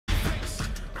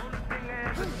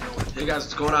Hey guys,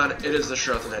 what's going on? It is the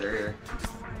Schrothinator here.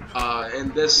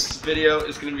 And this video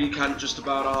is going to be kind of just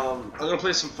about, I'm going to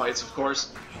play some fights, of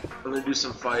course. I'm going to do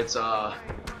some fights,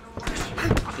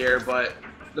 here, but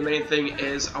the main thing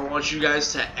is I want you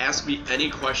guys to ask me any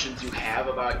questions you have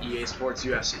about EA Sports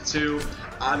UFC 2.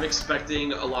 I'm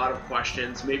expecting a lot of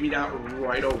questions, maybe not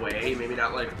right away, maybe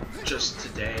not like just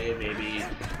today, maybe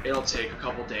it'll take a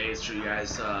couple days for you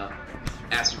guys to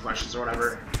ask me questions or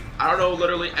whatever. I don't know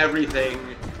literally everything.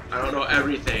 I don't know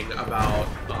everything about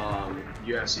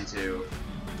UFC 2,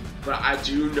 but I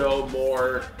do know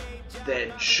more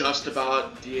than just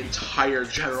about the entire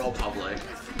general public.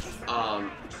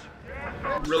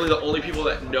 Really, the only people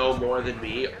that know more than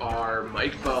me are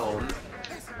Mike Bone,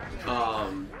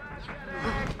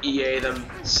 EA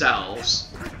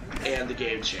themselves, and the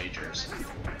Game Changers.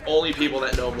 Only people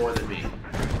that know more than me.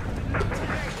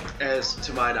 As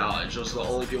to my knowledge, those are the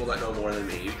only people that know more than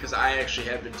me, because I actually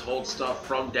have been told stuff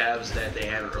from devs that they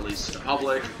haven't released to the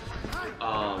public.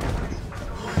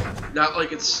 Not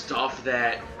like it's stuff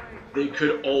that they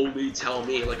could only tell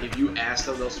me. Like, if you asked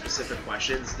them those specific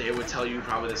questions, they would tell you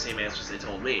probably the same answers they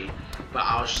told me, but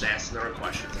I was just asking the right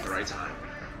questions at the right time.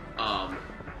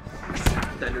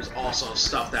 Then there's also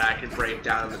stuff that I can break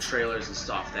down in the trailers and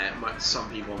stuff that some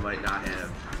people might not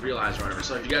have realized or whatever.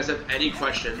 So if you guys have any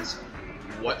questions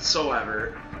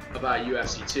whatsoever about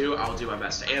UFC 2, I'll do my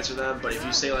best to answer them. But if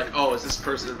you say like, oh, is this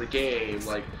person in the game,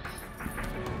 like,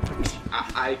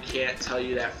 I can't tell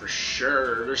you that for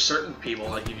sure. There's certain people,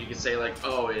 like if you could say like,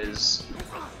 oh, is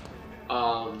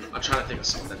I'm trying to think of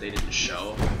someone that they didn't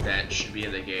show that should be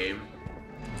in the game.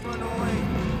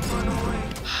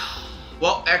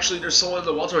 Well, actually, there's someone in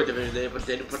the welterweight division, but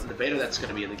they didn't put in the beta that's going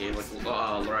to be in the game. Like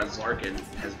Lorenz Larkin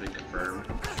has been confirmed.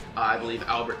 I believe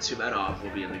Albert Tumenov will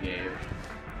be in the game.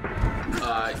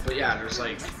 But yeah, there's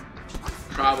like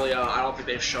probably I don't think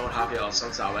they've shown Javier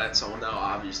Sunsao, so now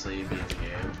obviously be in the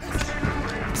game.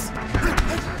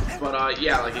 But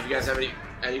yeah, like if you guys have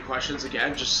any questions,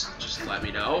 again, just let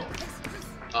me know.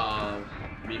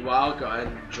 Meanwhile, go ahead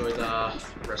and enjoy the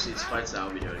rest of these fights that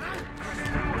I'll be doing here.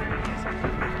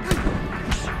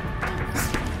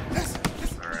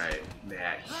 Alright,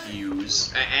 Matt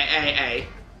Hughes. Hey.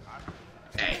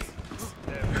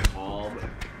 Calm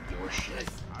your shit.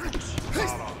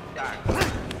 Nah,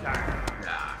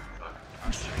 fuck.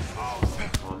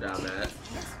 Calm down, Matt.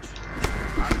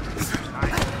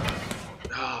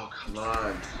 Oh, come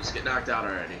on. Just get knocked out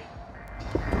already.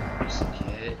 Just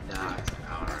get knocked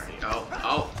out already. Oh,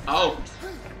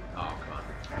 come on.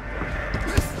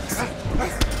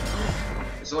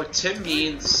 So, like, Tim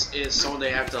Means is someone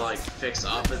they have to, like, fix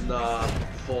up in the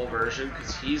full version,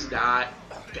 because he's not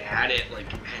bad at,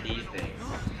 like, anything.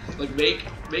 Like, make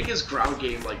his ground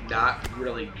game, like, not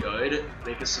really good.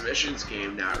 Make his submissions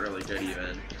game not really good,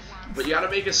 even. But you gotta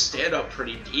make his stand-up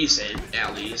pretty decent,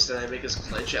 at least, and then make his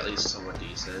clinch at least somewhat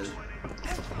decent.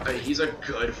 I mean, he's a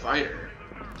good fighter.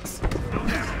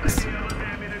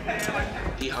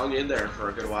 He hung in there for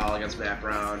a good while against Matt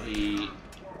Brown.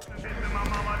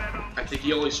 I think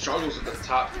he only struggles with the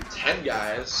top 10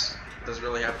 guys. Doesn't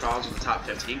really have problems with the top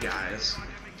 15 guys.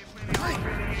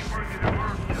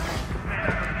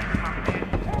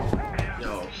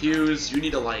 Yo, Hughes, you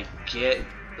need to, like, get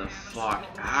the fuck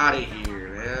out of here,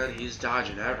 man. He's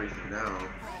dodging everything now.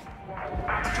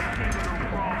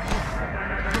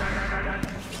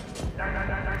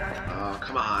 Oh,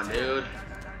 come on, dude.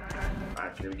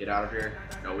 Alright, can we get out of here?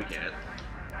 No, we can't.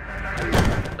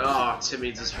 Oh, Tim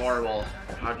Means is horrible.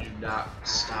 How did you not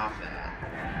stop that?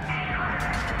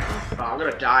 Oh, I'm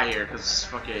gonna die here because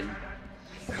fucking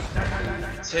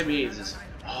Tim Means is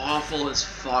awful as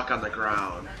fuck on the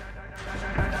ground.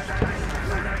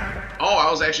 Oh, I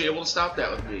was actually able to stop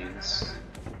that with Means.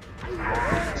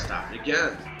 Stop it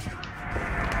again.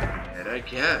 And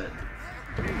again.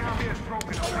 Of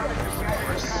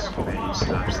course, he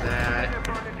stops that.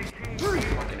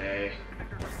 Fucking A.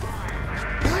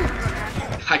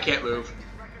 I can't move.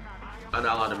 I'm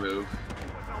not allowed to move.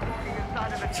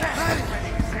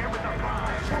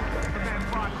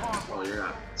 Well, you're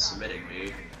not submitting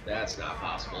me. That's not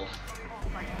possible.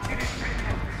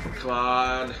 Come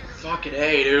on. Fucking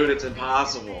A, dude. It's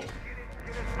impossible.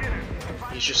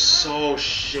 He's just so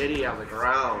shitty on the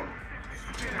ground.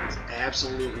 It's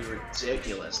absolutely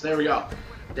ridiculous. There we go.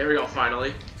 There we go,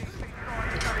 finally.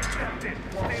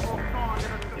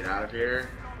 Get out of here.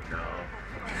 No.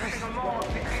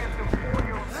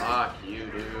 Fuck you,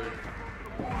 dude.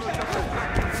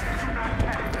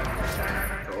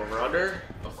 Go over under?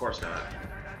 Of course not.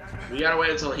 We gotta wait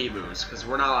until he moves, because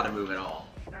we're not allowed to move at all.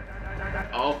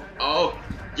 Oh,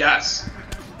 yes!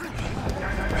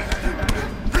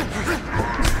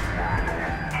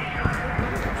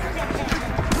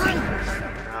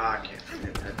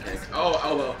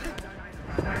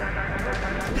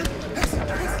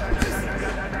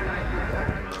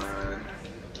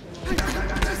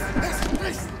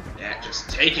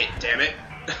 Take it, damn it.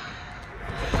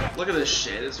 Look at this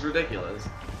shit, it's ridiculous.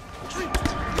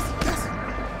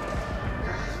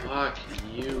 Fuck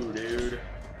you, dude.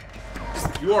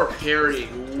 You are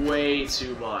parrying way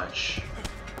too much.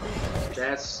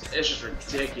 It's just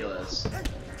ridiculous.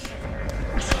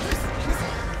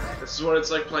 This is what it's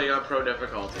like playing on pro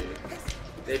difficulty.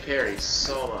 They parry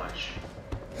so much.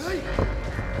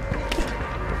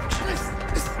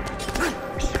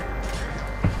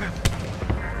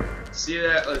 See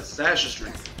that? That's just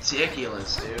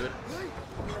ridiculous, dude.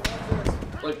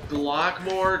 Like, block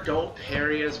more, don't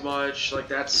parry as much. Like,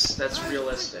 that's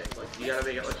realistic. Like, you gotta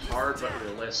make it, like, hard but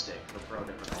realistic for pro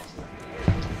difficulty.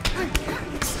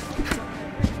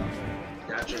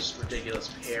 Not just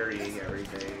ridiculous parrying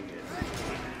everything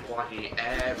and blocking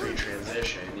every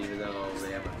transition, even though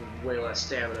they have way less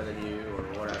stamina than you, or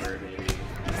whatever it may be.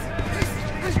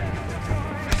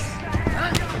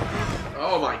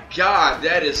 Oh my god,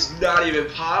 that is not even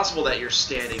possible that you're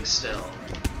standing still.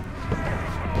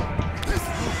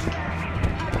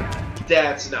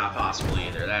 That's not possible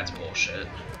either, that's bullshit.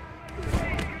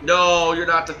 No, you're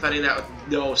not defending that with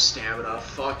no stamina.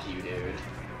 Fuck you, dude.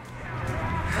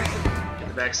 Get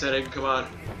the back setting, come on.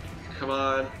 Come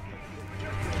on.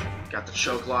 Got the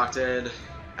choke locked in.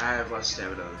 I have less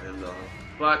stamina than him though.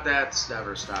 But that's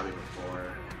never stopped me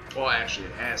before. Well, actually,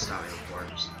 it has stopped me before.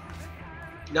 Just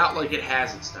not like it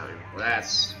hasn't stopped me before.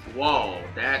 That's... Whoa,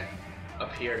 that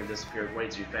appeared and disappeared way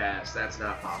too fast. That's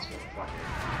not possible.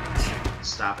 Fucking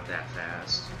stop it that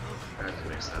fast. That doesn't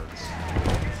make sense.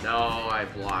 No, I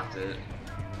blocked it.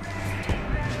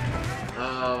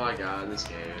 Oh my god, this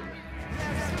game.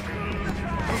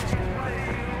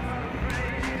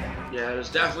 Yeah,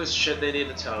 there's definitely shit they need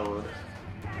to tone.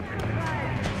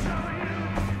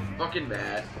 Fucking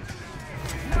mad.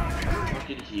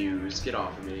 Fucking Hughes, get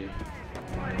off of me.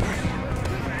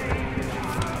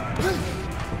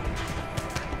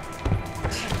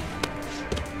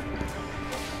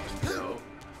 No.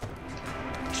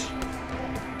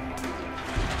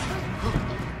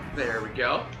 There we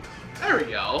go. There we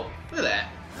go. Look at that.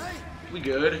 We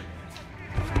good.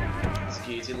 This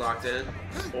guillotine locked in.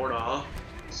 Or not.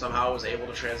 Somehow was able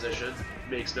to transition.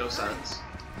 Makes no sense.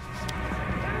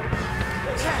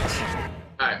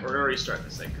 Alright, we're gonna restart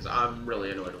this thing because I'm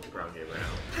really annoyed with the ground game right now.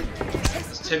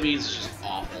 Because Tim Means is just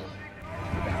awful.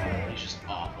 He's just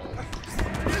awful.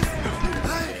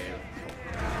 Okay.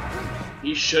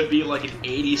 He should be like an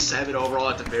 87 overall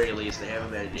at the very least. They have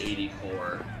him at an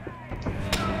 84.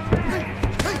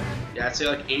 Yeah, I'd say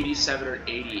like 87 or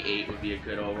 88 would be a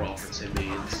good overall for Tim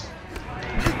Means.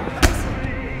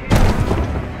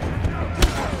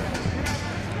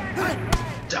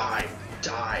 Die,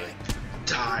 die,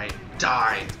 die,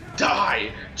 die,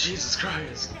 die! Jesus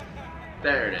Christ!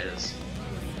 There it is.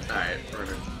 Alright, we're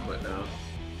gonna quit now.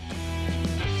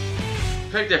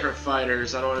 Pick different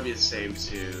fighters. I don't want to be the same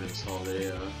two this whole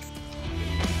video.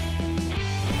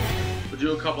 We'll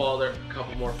do a couple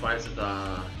more fights with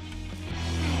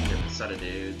different set of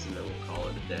dudes, and then we'll call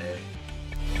it a day.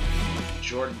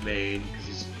 Jordan Main, because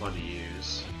he's fun to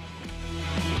use.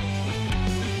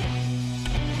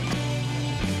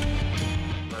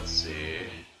 Let's see.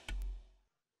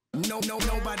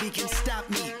 Nobody can stop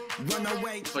me. Run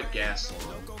away. Let's put gas on.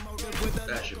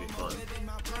 That should be fun.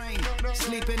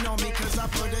 Sleeping on me cause I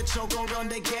put a chokehold on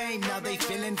the game. Now they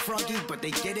feeling froggy, but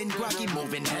they getting groggy.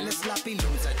 Moving hella sloppy,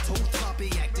 loser too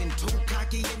floppy, acting too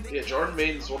cocky. Yeah, Jordan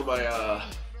Main's one of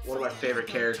my favorite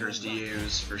characters to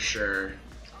use for sure.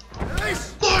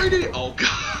 Fighting! Oh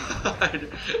god!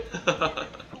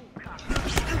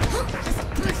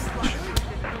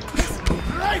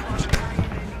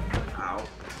 Ow.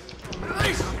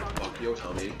 Fuck your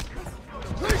tummy.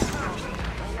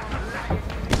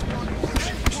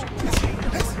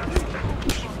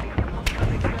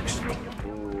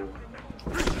 Ooh.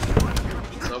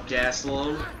 What's up,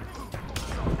 Gaslam?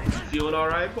 You feeling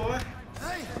alright, boy?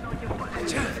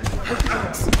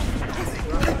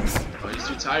 Oh, he's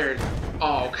too tired.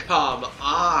 Oh, come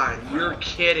on. You're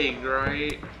kidding,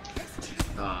 right?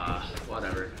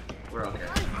 Whatever. We're okay.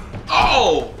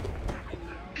 Oh!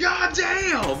 God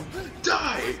damn!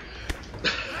 Die!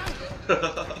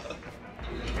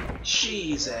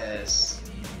 Jesus.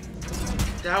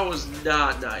 That was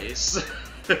not nice.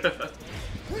 There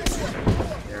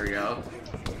we go.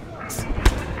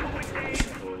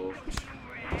 Oh.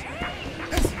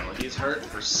 Oh, he's hurting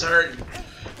for certain.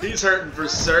 He's hurting for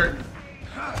certain.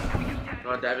 Come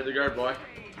on, dive in the guard, boy.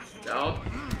 No.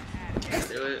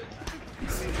 Do it.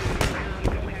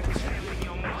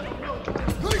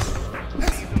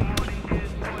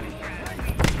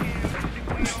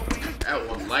 That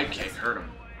one leg kick hurt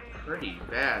him pretty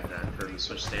bad then for him to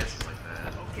switch stances like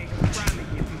that.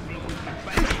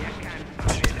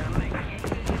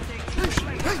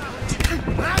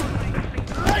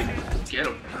 Get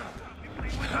him.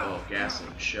 Oh, gas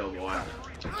him. Chill, boy.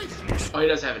 Oh, he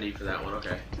does have an E for that one.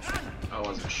 Okay. I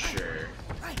wasn't sure.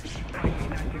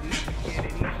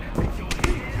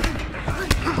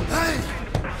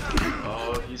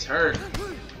 Oh, he's hurt.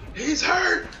 He's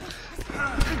hurt!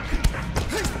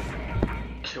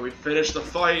 Can we finish the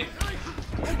fight?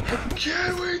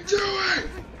 Can we do it?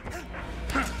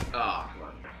 Oh, come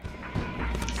on.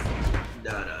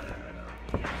 No.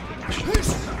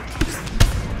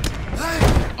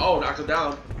 Oh, knocked him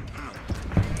down.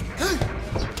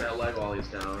 Let's put that leg while he's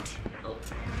down. Oh.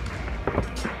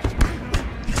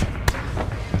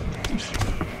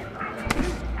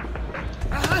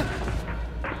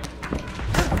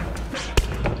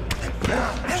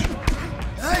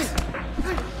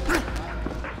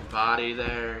 Body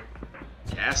there.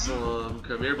 Castle him.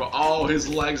 Come here, but oh, his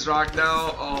legs rock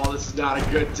now. Oh, this is not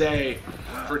a good day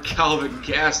for Calvin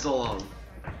Gastelum.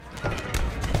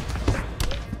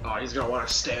 Oh, he's gonna want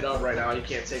to stand up right now. He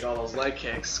can't take all those leg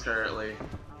kicks currently.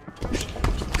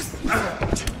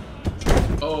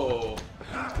 Oh.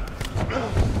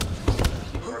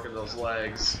 Keep working those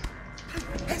legs.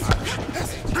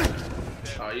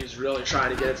 Oh, he's really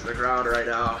trying to get it to the ground right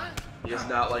now. He is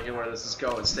not liking where this is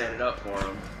going, standing up for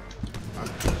him.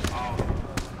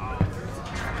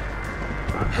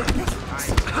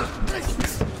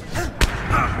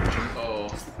 Oh.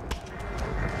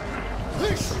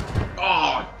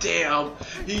 Oh, damn.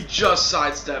 He just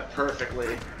sidestepped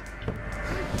perfectly.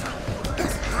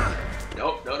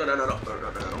 Nope. No.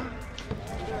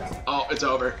 Oh, it's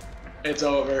over. It's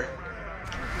over.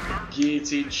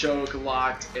 Guillotine choke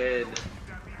locked in.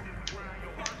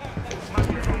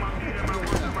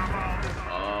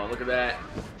 Oh, look at that.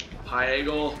 High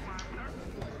angle.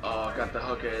 Oh, got the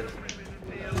hook in.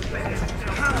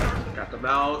 Got the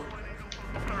mount.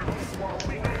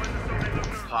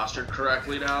 Postured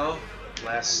correctly now.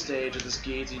 Last stage of this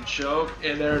guillotine choke.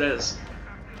 And there it is.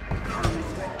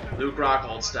 Luke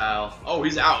Rockhold style. Oh,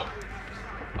 he's out.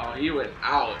 Oh, he went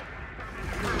out.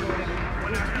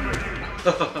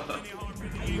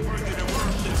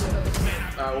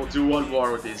 Alright, we'll do one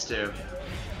more with these two.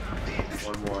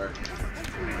 One more.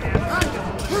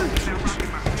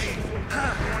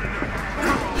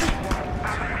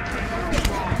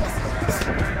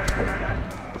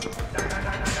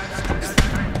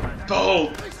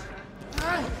 Boom!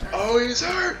 Oh, he's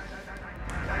hurt!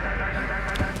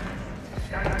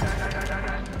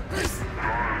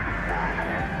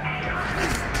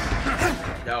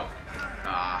 No.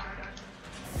 Ah.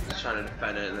 Just trying to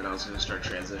defend it, and then I was going to start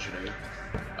transitioning.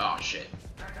 Oh, shit.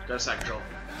 Go to side control.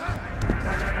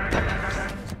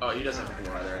 Oh, he doesn't have a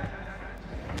more there.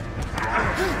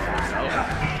 Nope.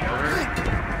 Over.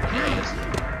 Yeah, he is.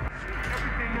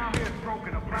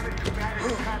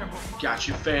 Got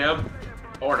you, fam.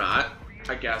 Or not.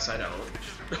 I guess I don't.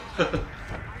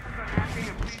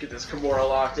 Let's get this Kimura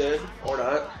locked in. Or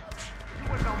not.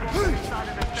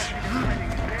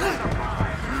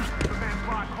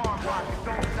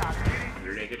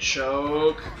 Rear naked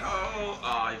choke.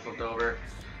 Oh, he flipped over.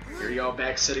 Here we go,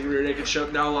 back sitting rear naked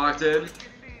choke now locked in.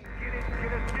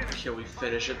 Can we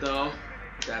finish it though?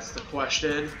 That's the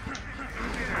question.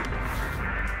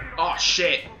 Oh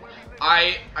shit.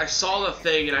 I saw the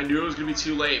thing and I knew it was gonna be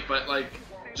too late, but like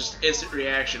just instant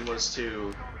reaction was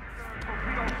to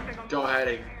go ahead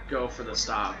and go for the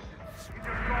stop.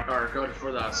 Or go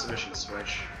for the submission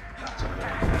switch.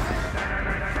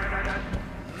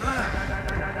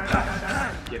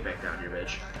 Get back down here,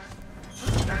 bitch.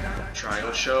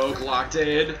 Triangle choke, locked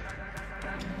in.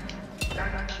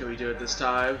 Can we do it this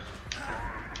time?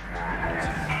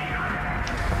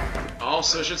 Oh,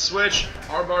 submission switch.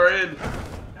 Armbar in.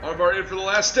 Armbar in for the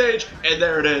last stage. And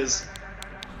there it is.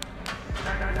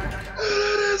 And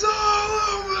it is all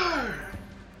over.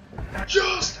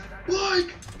 Just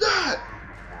like that.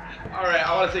 Alright,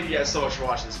 I want to thank you guys so much for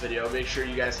watching this video. Make sure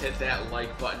you guys hit that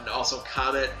like button. Also,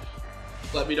 comment.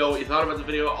 Let me know what you thought about the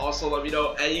video. Also, let me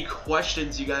know any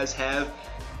questions you guys have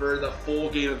for the full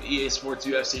game of EA Sports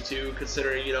UFC 2,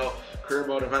 considering, you know, career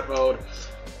mode, event mode,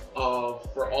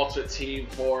 for Ultimate Team,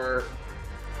 for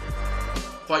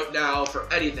Fight Now,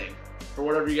 for anything. For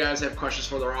whatever you guys have questions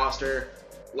for the roster,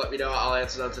 let me know. I'll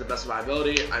answer them to the best of my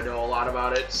ability. I know a lot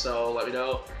about it, so let me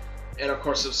know. And, of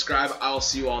course, subscribe. I'll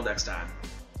see you all next time.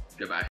 Goodbye.